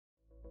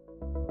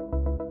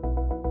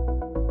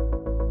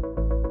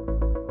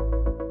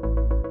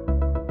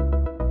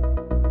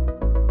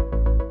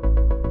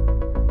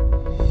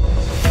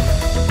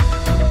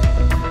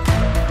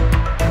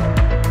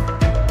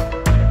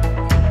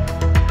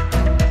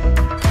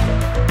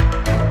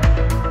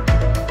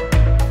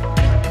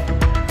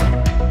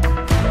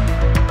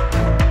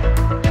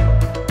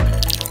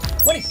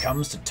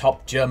comes to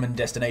top German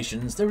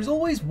destinations, there is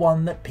always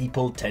one that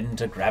people tend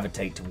to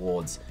gravitate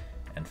towards.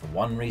 And for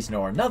one reason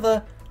or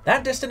another,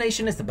 that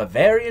destination is the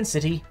Bavarian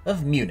city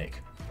of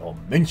Munich, or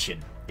München,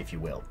 if you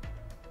will.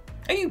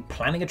 Are you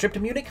planning a trip to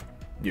Munich?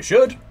 You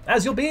should,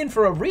 as you'll be in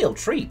for a real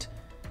treat.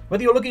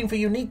 Whether you're looking for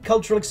unique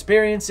cultural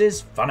experiences,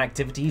 fun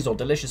activities, or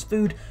delicious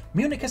food,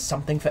 Munich has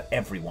something for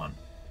everyone.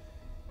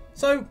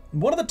 So,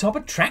 what are the top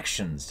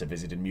attractions to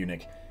visit in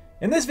Munich?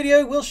 In this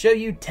video, we'll show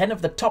you 10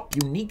 of the top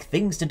unique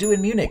things to do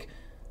in Munich.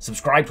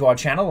 Subscribe to our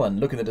channel and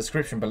look in the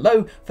description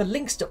below for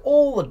links to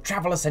all the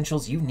travel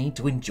essentials you need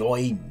to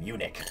enjoy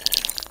Munich.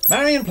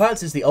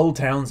 Marienplatz is the old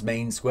town's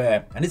main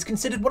square and is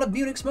considered one of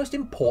Munich's most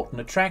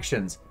important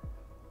attractions.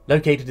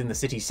 Located in the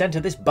city centre,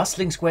 this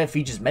bustling square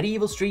features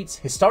medieval streets,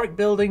 historic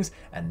buildings,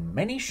 and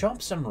many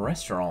shops and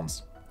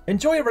restaurants.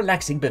 Enjoy a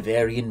relaxing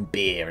Bavarian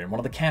beer in one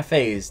of the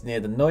cafes near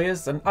the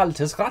Neues and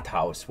Altes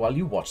Rathaus while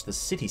you watch the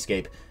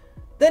cityscape.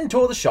 Then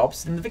tour the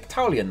shops in the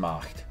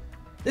Viktualienmarkt.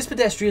 This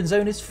pedestrian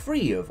zone is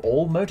free of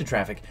all motor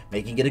traffic,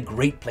 making it a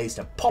great place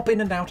to pop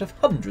in and out of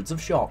hundreds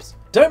of shops.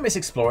 Don't miss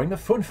exploring the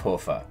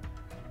Fünfhofer.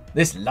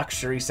 This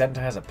luxury centre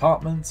has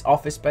apartments,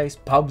 office space,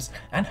 pubs,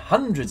 and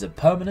hundreds of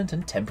permanent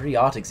and temporary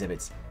art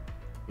exhibits.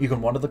 You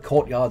can wander the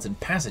courtyards and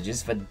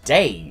passages for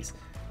days,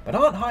 but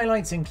art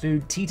highlights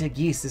include Tita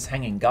Gies's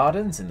hanging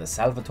gardens in the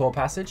Salvator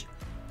Passage,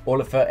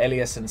 Olafur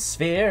Eliasson's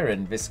Sphere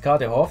in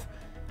Viscardehof,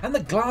 and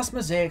the glass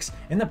mosaics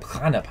in the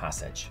Branner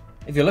Passage.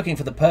 If you're looking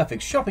for the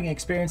perfect shopping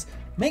experience,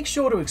 make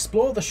sure to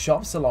explore the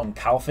shops along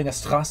Kaufinger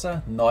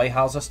Strasse,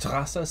 Neuhauser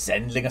Strasse,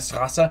 Sendlinger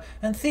Strasse,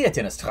 and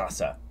Theatiner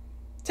Strasse.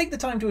 Take the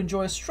time to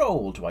enjoy a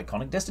stroll to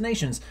iconic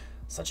destinations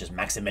such as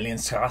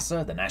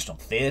Maximilianstrasse, the National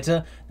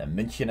Theatre, the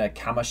Münchener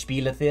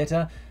Kammerspiele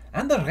Theatre,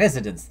 and the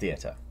Residence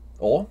Theatre.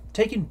 Or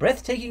take in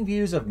breathtaking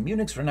views of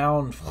Munich's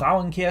renowned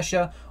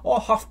Frauenkirche or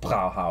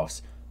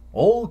Hofbrauhaus,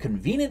 all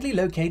conveniently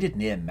located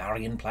near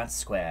Marienplatz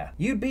Square.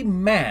 You'd be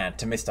mad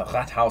to miss the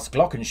Rathaus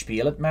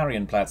Glockenspiel at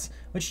Marienplatz,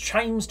 which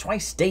chimes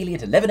twice daily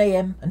at 11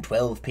 AM and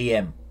 12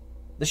 PM.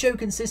 The show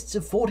consists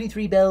of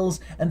 43 bells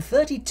and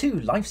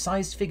 32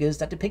 life-sized figures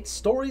that depict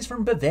stories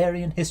from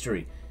Bavarian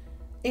history.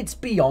 It's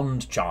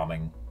beyond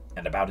charming,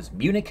 and about as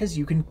Munich as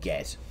you can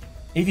get.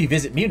 If you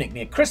visit Munich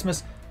near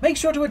Christmas, make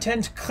sure to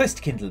attend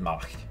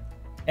Christkindlmarkt.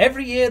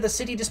 Every year the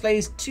city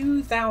displays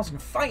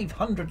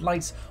 2,500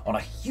 lights on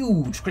a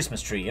huge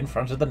Christmas tree in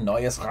front of the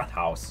Neues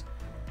Rathaus.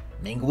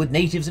 Mingle with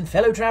natives and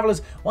fellow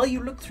travellers while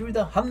you look through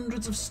the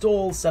hundreds of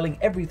stalls selling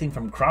everything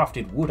from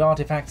crafted wood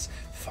artifacts,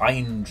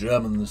 fine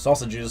German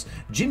sausages,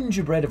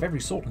 gingerbread of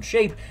every sort and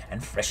shape,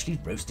 and freshly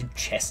roasted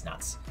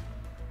chestnuts.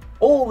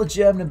 All the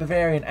German and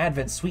Bavarian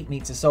Advent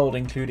sweetmeats are sold,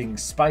 including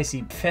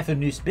spicy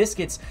Pfeffernuss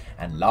biscuits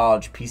and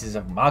large pieces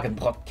of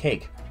Magenbrot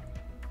cake.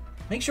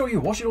 Make sure you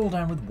wash it all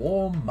down with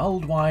warm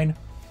mulled wine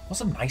or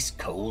some nice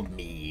cold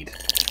mead.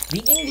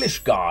 The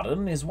English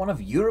Garden is one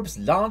of Europe's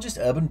largest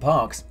urban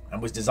parks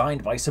and was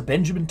designed by Sir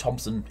Benjamin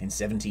Thompson in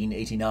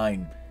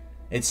 1789.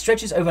 It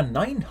stretches over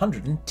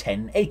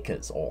 910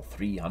 acres, or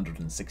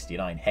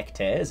 369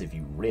 hectares if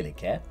you really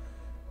care.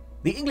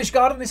 The English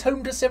Garden is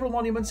home to several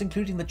monuments,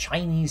 including the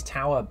Chinese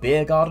Tower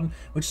Beer Garden,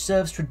 which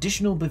serves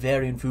traditional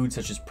Bavarian food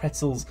such as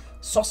pretzels,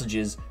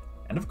 sausages,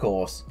 and of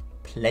course,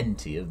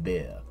 plenty of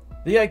beer.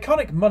 The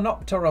iconic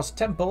Monopteros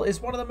Temple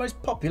is one of the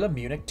most popular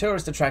Munich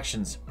tourist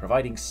attractions,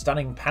 providing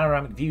stunning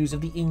panoramic views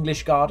of the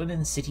English Garden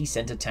and city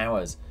centre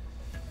towers.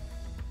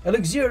 A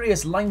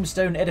luxurious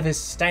limestone edifice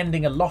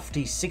standing a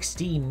lofty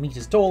 16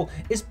 metres tall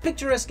is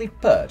picturesquely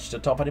perched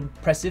atop an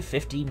impressive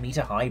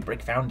 15-metre high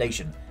brick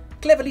foundation,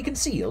 cleverly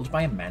concealed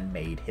by a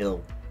man-made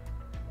hill.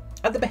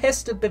 At the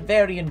behest of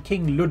Bavarian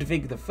King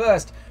Ludwig I,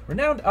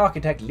 renowned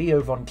architect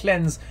Leo von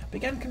Klenz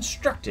began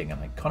constructing an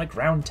iconic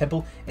round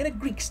temple in a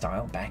Greek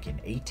style back in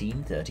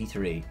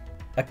 1833.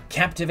 A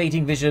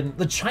captivating vision,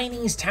 the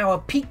Chinese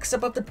Tower peaks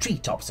above the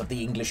treetops of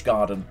the English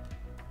Garden.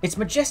 Its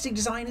majestic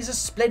design is a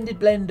splendid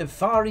blend of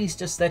Far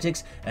East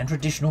aesthetics and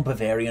traditional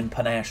Bavarian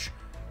panache.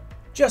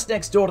 Just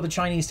next door to the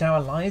Chinese Tower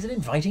lies an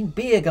inviting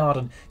beer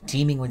garden,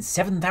 teeming with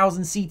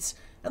 7,000 seats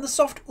and the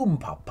soft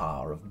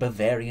umpapa of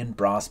Bavarian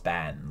brass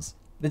bands.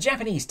 The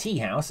Japanese tea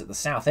house at the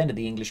south end of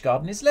the English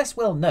Garden is less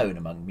well known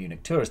among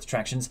Munich tourist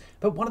attractions,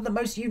 but one of the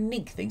most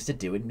unique things to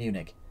do in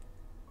Munich.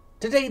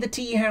 Today the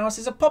tea house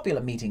is a popular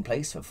meeting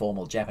place for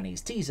formal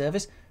Japanese tea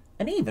service,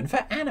 and even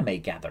for anime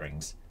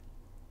gatherings.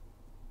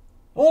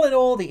 All in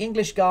all, the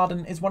English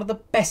Garden is one of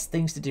the best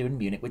things to do in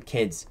Munich with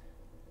kids.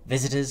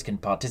 Visitors can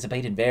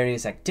participate in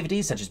various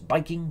activities such as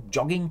biking,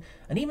 jogging,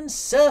 and even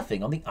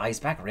surfing on the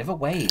Eisbach River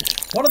wave.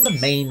 One of the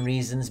main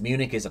reasons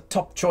Munich is a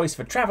top choice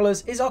for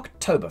travellers is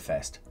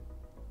Oktoberfest.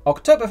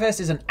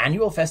 Oktoberfest is an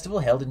annual festival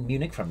held in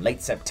Munich from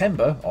late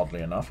September,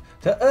 oddly enough,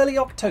 to early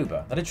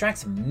October that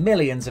attracts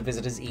millions of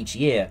visitors each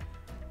year.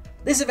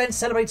 This event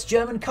celebrates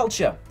German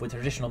culture with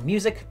traditional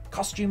music,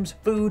 costumes,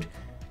 food,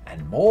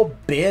 and more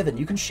beer than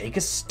you can shake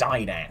a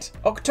stein at.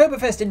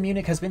 Oktoberfest in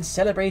Munich has been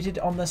celebrated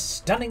on the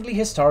stunningly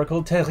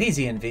historical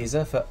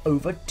Theresienwiese for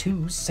over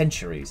 2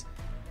 centuries.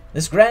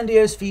 This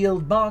grandiose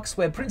field marks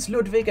where Prince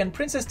Ludwig and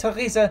Princess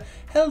Theresa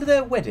held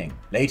their wedding,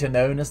 later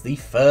known as the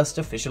first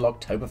official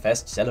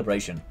Oktoberfest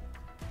celebration.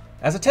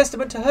 As a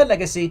testament to her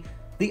legacy,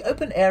 the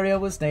open area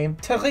was named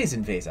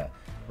Theresienwiese,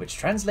 which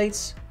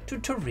translates to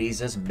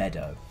Theresa's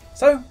Meadow.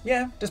 So,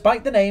 yeah,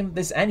 despite the name,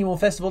 this annual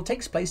festival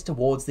takes place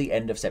towards the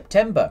end of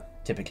September,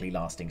 typically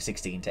lasting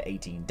 16 to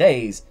 18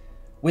 days.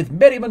 With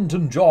merriment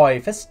and joy,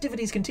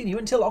 festivities continue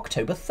until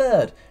October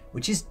 3rd,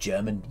 which is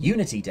German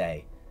Unity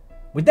Day.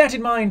 With that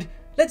in mind,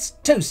 let's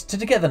toast to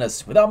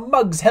togetherness with our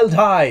mugs held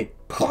high.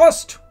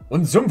 Prost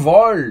und zum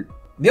Wohl!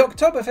 The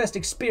Oktoberfest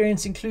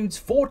experience includes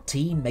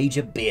 14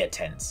 major beer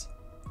tents.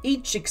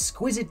 Each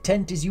exquisite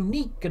tent is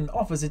unique and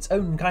offers its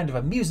own kind of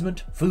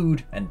amusement,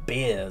 food, and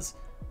beers.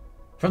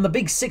 From the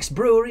big 6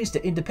 breweries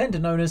to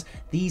independent owners,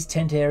 these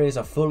tent areas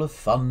are full of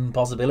fun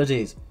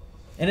possibilities.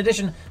 In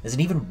addition, there's an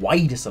even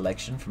wider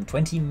selection from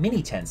 20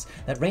 mini tents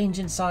that range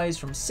in size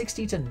from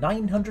 60 to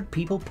 900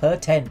 people per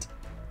tent.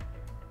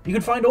 You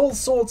can find all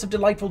sorts of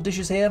delightful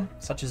dishes here,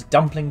 such as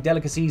dumpling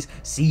delicacies,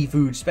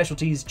 seafood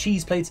specialties,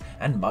 cheese plates,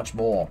 and much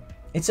more.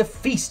 It's a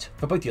feast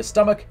for both your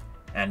stomach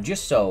and your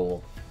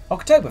soul.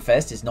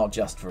 Oktoberfest is not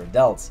just for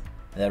adults.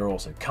 There are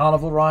also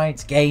carnival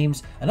rides,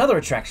 games, and other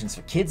attractions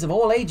for kids of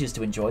all ages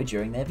to enjoy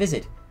during their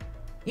visit.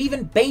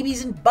 Even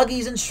babies in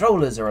buggies and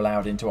strollers are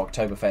allowed into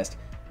Oktoberfest,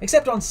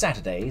 except on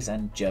Saturdays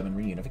and German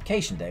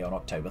Reunification Day on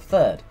October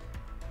 3rd.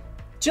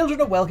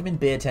 Children are welcome in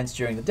beer tents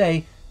during the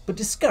day, but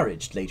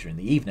discouraged later in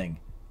the evening.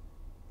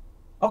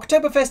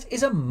 Oktoberfest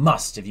is a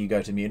must if you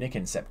go to Munich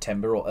in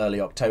September or early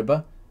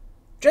October.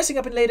 Dressing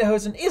up in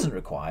lederhosen isn't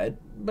required,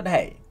 but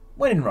hey,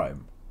 when in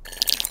Rome.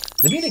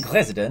 The Munich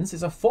residence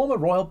is a former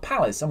royal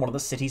palace and one of the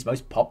city's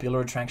most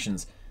popular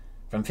attractions.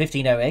 From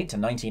 1508 to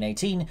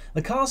 1918,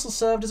 the castle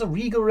served as a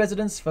regal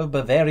residence for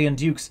Bavarian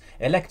dukes,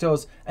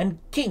 electors, and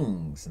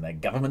kings and their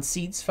government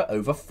seats for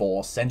over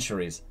 4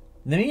 centuries.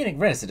 The Munich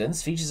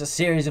residence features a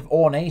series of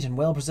ornate and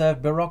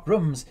well-preserved Baroque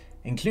rooms,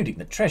 including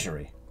the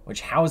treasury,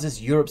 which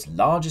houses Europe's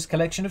largest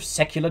collection of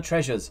secular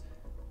treasures.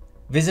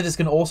 Visitors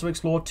can also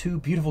explore 2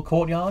 beautiful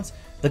courtyards,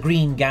 the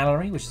Green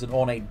Gallery, which is an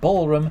ornate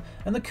ballroom,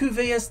 and the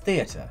Cuvier's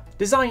Theatre.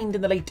 Designed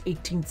in the late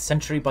 18th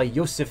century by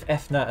Joseph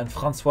Effner and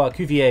François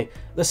Cuvier,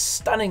 the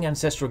stunning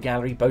ancestral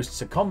gallery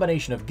boasts a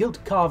combination of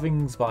gilt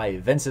carvings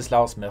by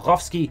Wenceslaus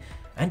Merowski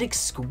and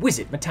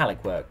exquisite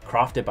metallic work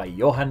crafted by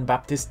Johann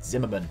Baptist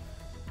Zimmermann.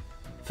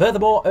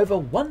 Furthermore, over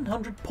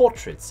 100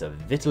 portraits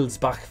of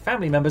Wittelsbach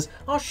family members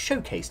are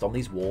showcased on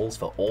these walls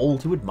for all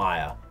to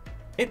admire.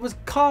 It was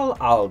Karl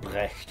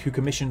Albrecht who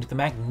commissioned the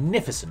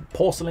magnificent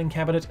porcelain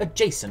cabinet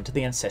adjacent to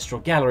the ancestral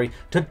gallery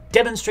to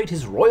demonstrate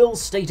his royal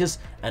status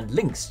and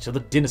links to the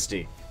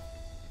dynasty.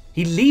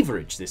 He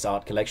leveraged this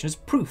art collection as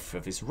proof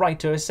of his right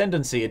to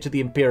ascendancy to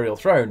the imperial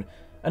throne,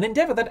 an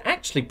endeavour that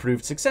actually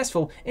proved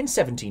successful in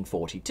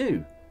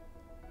 1742.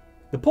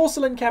 The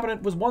porcelain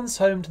cabinet was once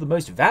home to the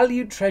most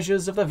valued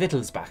treasures of the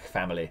Wittelsbach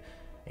family,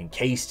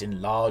 encased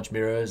in large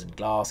mirrors and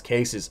glass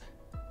cases.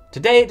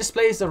 Today it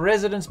displays the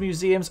Residence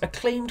Museum's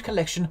acclaimed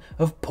collection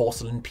of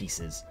porcelain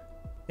pieces.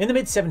 In the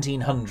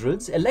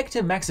mid-1700s,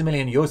 Elector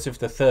Maximilian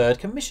Joseph III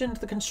commissioned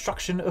the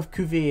construction of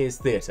Cuvier's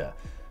Theatre,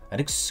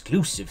 an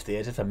exclusive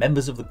theatre for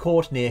members of the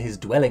court near his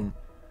dwelling.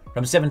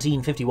 From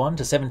 1751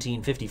 to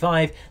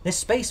 1755, this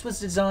space was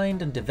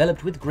designed and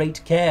developed with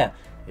great care,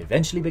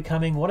 eventually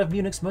becoming one of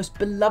Munich's most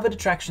beloved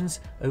attractions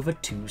over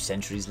 2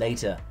 centuries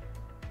later.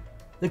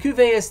 The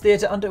Cuvier's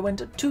Theatre underwent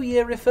a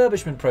 2-year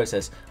refurbishment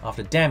process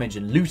after damage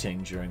and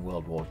looting during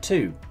World War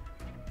II.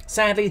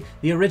 Sadly,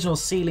 the original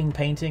ceiling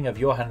painting of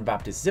Johann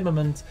Baptist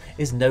Zimmermann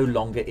is no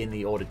longer in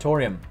the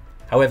auditorium.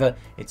 However,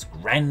 its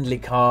grandly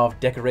carved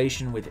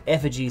decoration with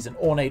effigies and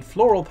ornate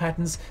floral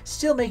patterns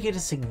still make it a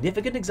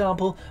significant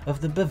example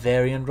of the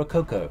Bavarian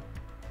Rococo.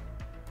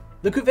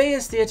 The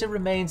Cuvier's Theatre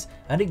remains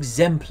an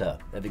exemplar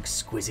of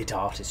exquisite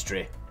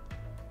artistry.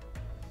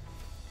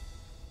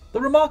 The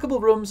remarkable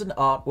rooms and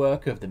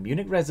artwork of the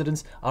Munich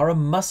residence are a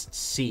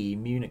must-see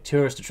Munich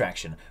tourist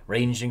attraction,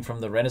 ranging from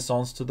the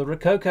Renaissance to the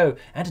Rococo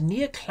and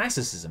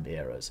Neoclassicism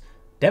eras,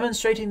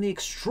 demonstrating the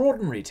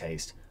extraordinary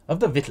taste of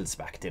the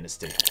Wittelsbach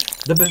dynasty.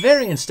 The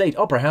Bavarian State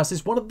Opera House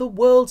is one of the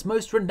world's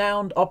most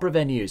renowned opera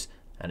venues,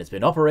 and it's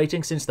been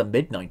operating since the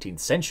mid-19th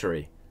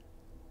century.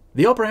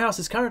 The Opera House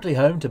is currently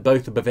home to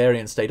both the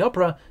Bavarian State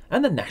Opera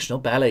and the National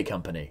Ballet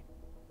Company.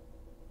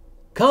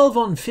 Carl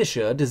von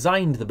Fischer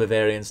designed the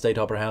Bavarian State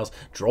Opera House,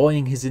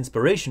 drawing his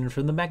inspiration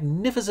from the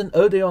magnificent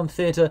Odeon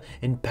Theatre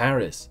in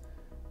Paris.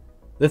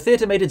 The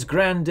theatre made its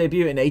grand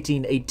debut in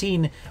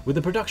 1818 with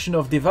the production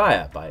of Die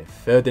Weihe by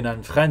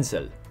Ferdinand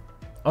Frenzel.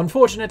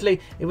 Unfortunately,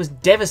 it was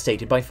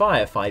devastated by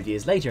fire 5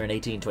 years later in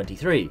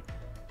 1823.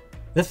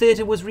 The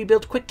theatre was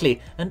rebuilt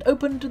quickly and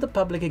opened to the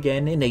public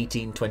again in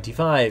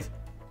 1825.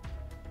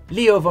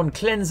 Leo von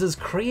Klenzer's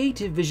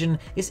creative vision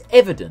is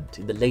evident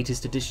in the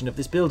latest edition of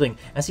this building,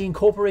 as he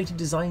incorporated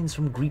designs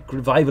from Greek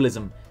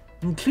revivalism,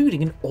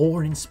 including an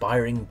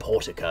awe-inspiring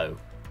portico.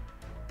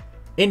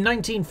 In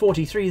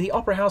 1943, the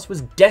Opera House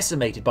was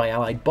decimated by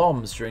Allied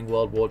bombs during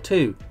World War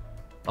II.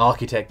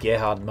 Architect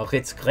Gerhard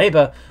Moritz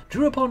Gräber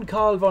drew upon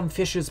Karl von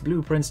Fischer's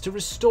blueprints to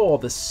restore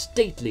the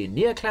stately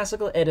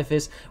neoclassical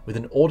edifice with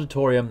an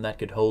auditorium that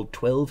could hold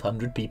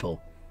 1,200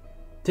 people.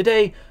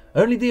 Today,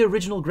 only the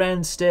original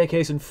grand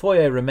staircase and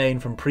foyer remain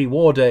from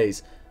pre-war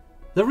days.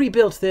 The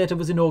rebuilt theatre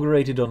was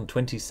inaugurated on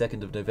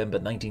 22nd of November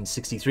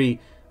 1963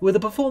 with a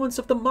performance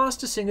of The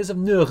Master Singers of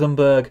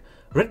Nuremberg,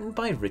 written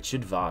by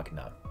Richard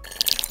Wagner.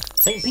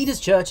 St. Peter's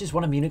Church is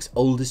one of Munich's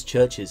oldest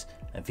churches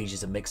and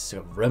features a mix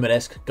of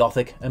Romanesque,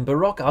 Gothic and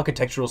Baroque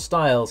architectural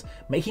styles,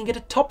 making it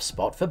a top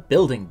spot for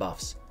building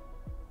buffs.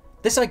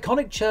 This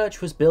iconic church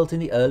was built in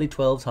the early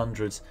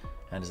 1200s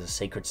and as a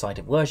sacred site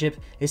of worship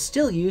is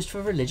still used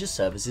for religious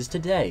services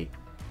today.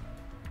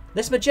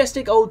 This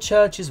majestic old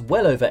church is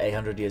well over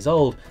 800 years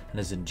old and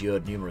has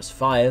endured numerous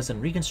fires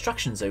and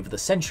reconstructions over the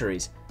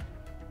centuries.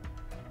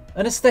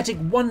 An aesthetic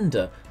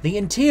wonder, the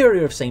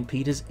interior of St.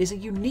 Peter's is a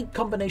unique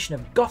combination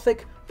of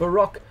Gothic,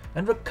 Baroque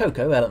and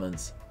Rococo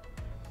elements.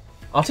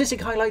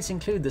 Artistic highlights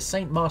include the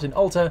St. Martin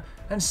altar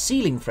and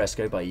ceiling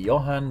fresco by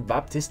Johann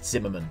Baptist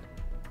Zimmermann.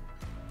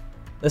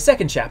 The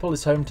second chapel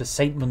is home to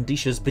St.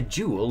 Mundicia's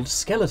bejewelled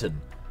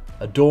skeleton.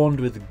 Adorned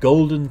with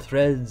golden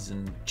threads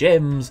and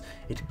gems,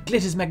 it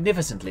glitters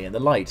magnificently in the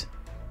light,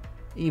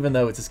 even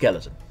though it's a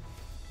skeleton.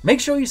 Make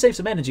sure you save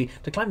some energy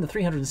to climb the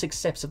 306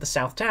 steps of the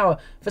South Tower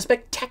for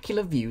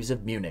spectacular views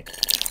of Munich.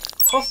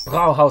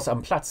 Hofbrauhaus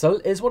am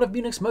Platzl is one of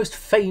Munich's most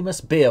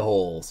famous beer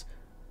halls.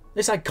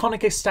 This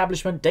iconic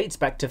establishment dates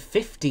back to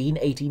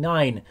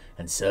 1589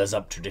 and serves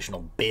up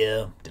traditional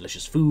beer,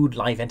 delicious food,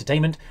 live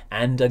entertainment,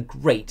 and a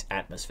great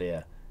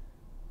atmosphere.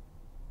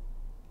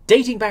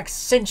 Dating back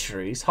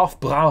centuries,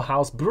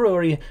 Hofbrauhaus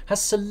Brewery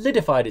has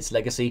solidified its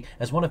legacy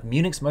as one of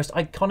Munich's most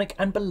iconic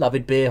and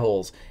beloved beer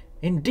halls,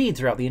 indeed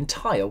throughout the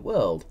entire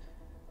world.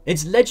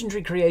 Its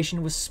legendary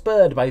creation was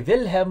spurred by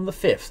Wilhelm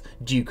V,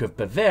 Duke of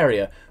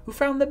Bavaria, who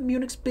found that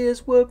Munich's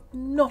beers were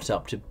not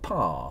up to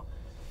par.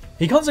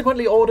 He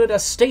consequently ordered a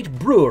state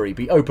brewery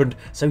be opened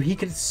so he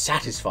could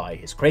satisfy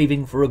his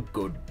craving for a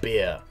good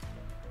beer.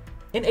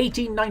 In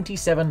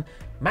 1897,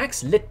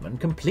 Max Littmann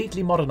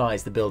completely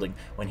modernised the building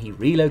when he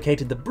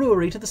relocated the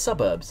brewery to the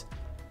suburbs.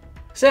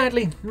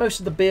 Sadly, most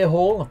of the beer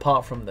hall,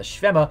 apart from the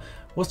Schwemmer,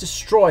 was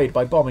destroyed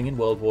by bombing in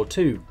World War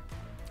II.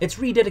 Its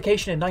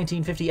rededication in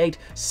 1958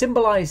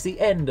 symbolised the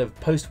end of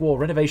post-war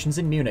renovations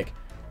in Munich.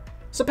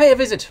 So pay a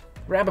visit,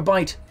 grab a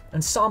bite,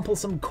 and sample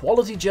some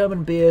quality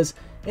German beers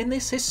in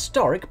this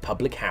historic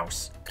public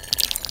house.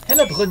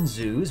 Hellerbrunn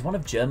Zoo is one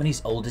of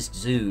Germany's oldest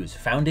zoos,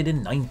 founded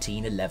in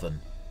 1911.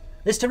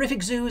 This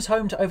terrific zoo is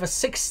home to over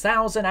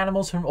 6,000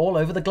 animals from all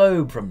over the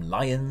globe, from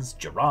lions,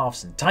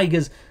 giraffes and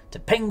tigers to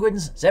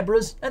penguins,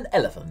 zebras and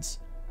elephants.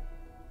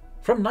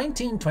 From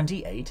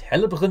 1928,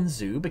 Hellerbrunn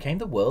Zoo became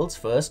the world's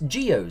first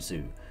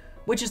geo-zoo,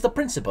 which is the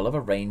principle of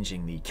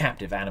arranging the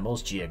captive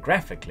animals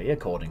geographically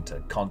according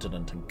to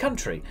continent and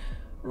country,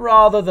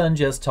 rather than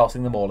just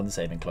tossing them all in the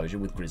same enclosure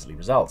with grisly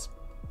results.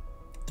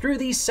 Through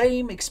these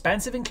same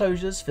expansive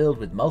enclosures filled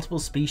with multiple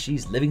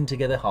species living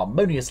together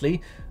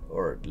harmoniously,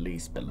 or at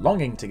least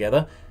belonging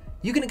together,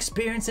 you can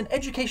experience an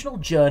educational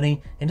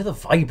journey into the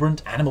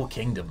vibrant animal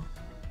kingdom.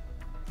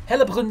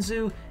 Hellerbrunn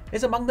Zoo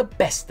is among the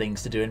best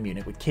things to do in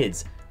Munich with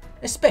kids,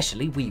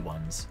 especially wee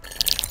ones.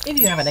 If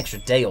you have an extra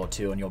day or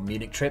two on your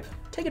Munich trip,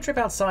 take a trip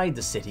outside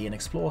the city and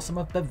explore some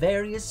of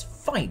Bavaria's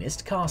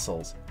finest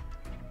castles.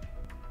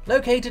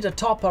 Located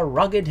atop a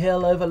rugged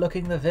hill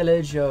overlooking the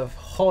village of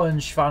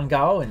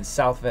Hohenschwangau in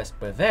southwest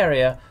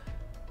Bavaria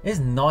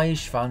is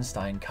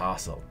Neuschwanstein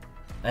Castle,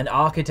 an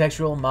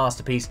architectural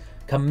masterpiece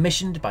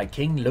commissioned by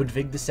King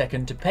Ludwig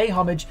II to pay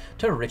homage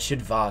to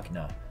Richard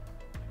Wagner.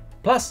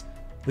 Plus,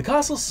 the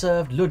castle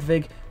served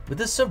Ludwig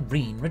with a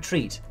serene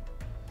retreat.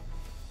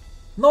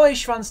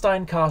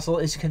 Neuschwanstein Castle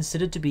is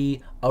considered to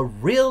be a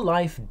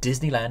real-life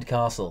Disneyland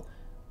castle,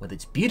 with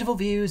its beautiful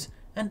views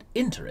and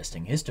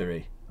interesting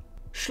history.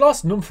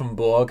 Schloss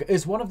Nymphenburg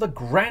is one of the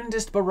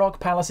grandest Baroque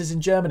palaces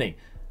in Germany.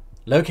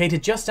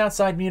 Located just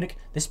outside Munich,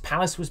 this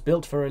palace was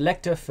built for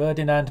Elector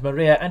Ferdinand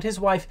Maria and his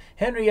wife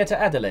Henrietta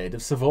Adelaide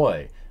of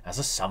Savoy as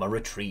a summer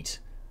retreat.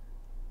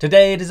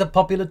 Today it is a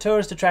popular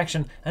tourist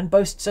attraction and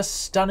boasts a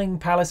stunning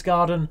palace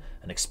garden,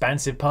 an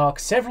expansive park,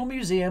 several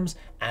museums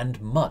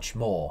and much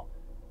more.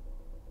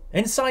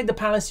 Inside the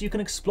palace you can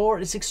explore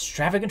its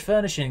extravagant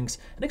furnishings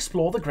and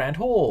explore the grand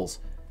halls.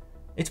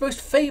 Its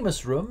most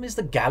famous room is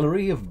the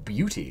Gallery of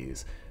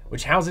Beauties,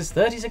 which houses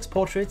 36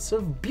 portraits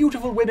of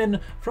beautiful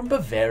women from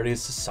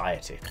Bavaria's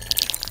society.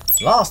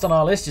 Last on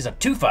our list is a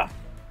twofer.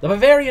 The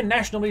Bavarian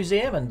National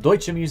Museum and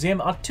Deutsche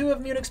Museum are two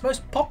of Munich's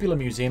most popular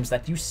museums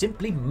that you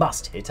simply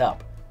must hit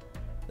up.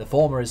 The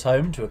former is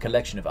home to a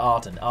collection of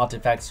art and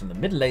artifacts from the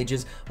Middle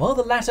Ages, while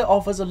the latter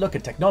offers a look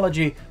at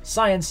technology,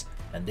 science,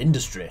 and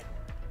industry.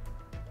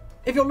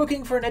 If you're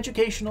looking for an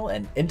educational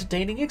and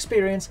entertaining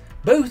experience,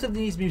 both of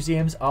these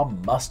museums are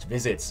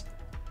must-visits.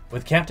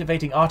 With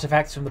captivating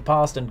artifacts from the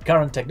past and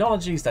current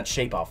technologies that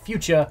shape our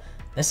future,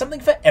 there's something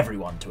for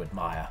everyone to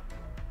admire.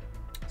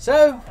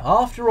 So,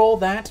 after all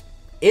that,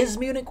 is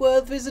Munich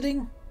worth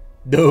visiting?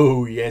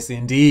 Oh, yes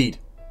indeed.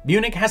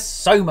 Munich has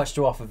so much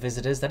to offer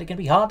visitors that it can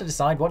be hard to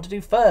decide what to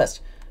do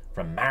first.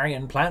 From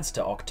Marienplatz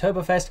to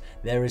Oktoberfest,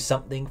 there is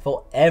something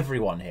for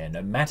everyone here,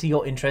 no matter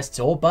your interests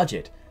or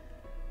budget.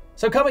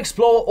 So come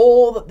explore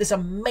all that this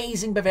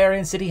amazing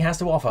Bavarian city has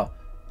to offer,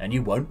 and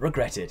you won't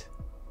regret it.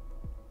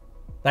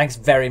 Thanks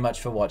very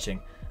much for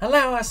watching.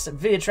 Allow us at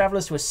Via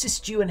Travellers to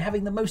assist you in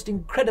having the most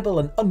incredible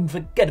and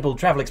unforgettable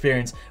travel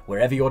experience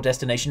wherever your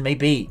destination may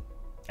be.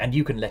 And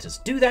you can let us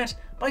do that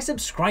by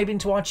subscribing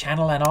to our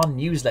channel and our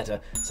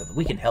newsletter so that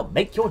we can help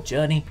make your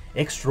journey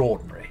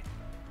extraordinary.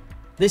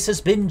 This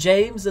has been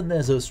James, and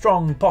there's a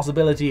strong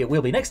possibility it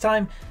will be next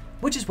time,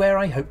 which is where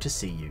I hope to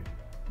see you.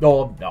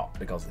 Or not,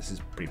 because this is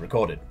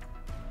pre-recorded.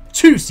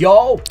 Tschüss,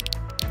 y'all!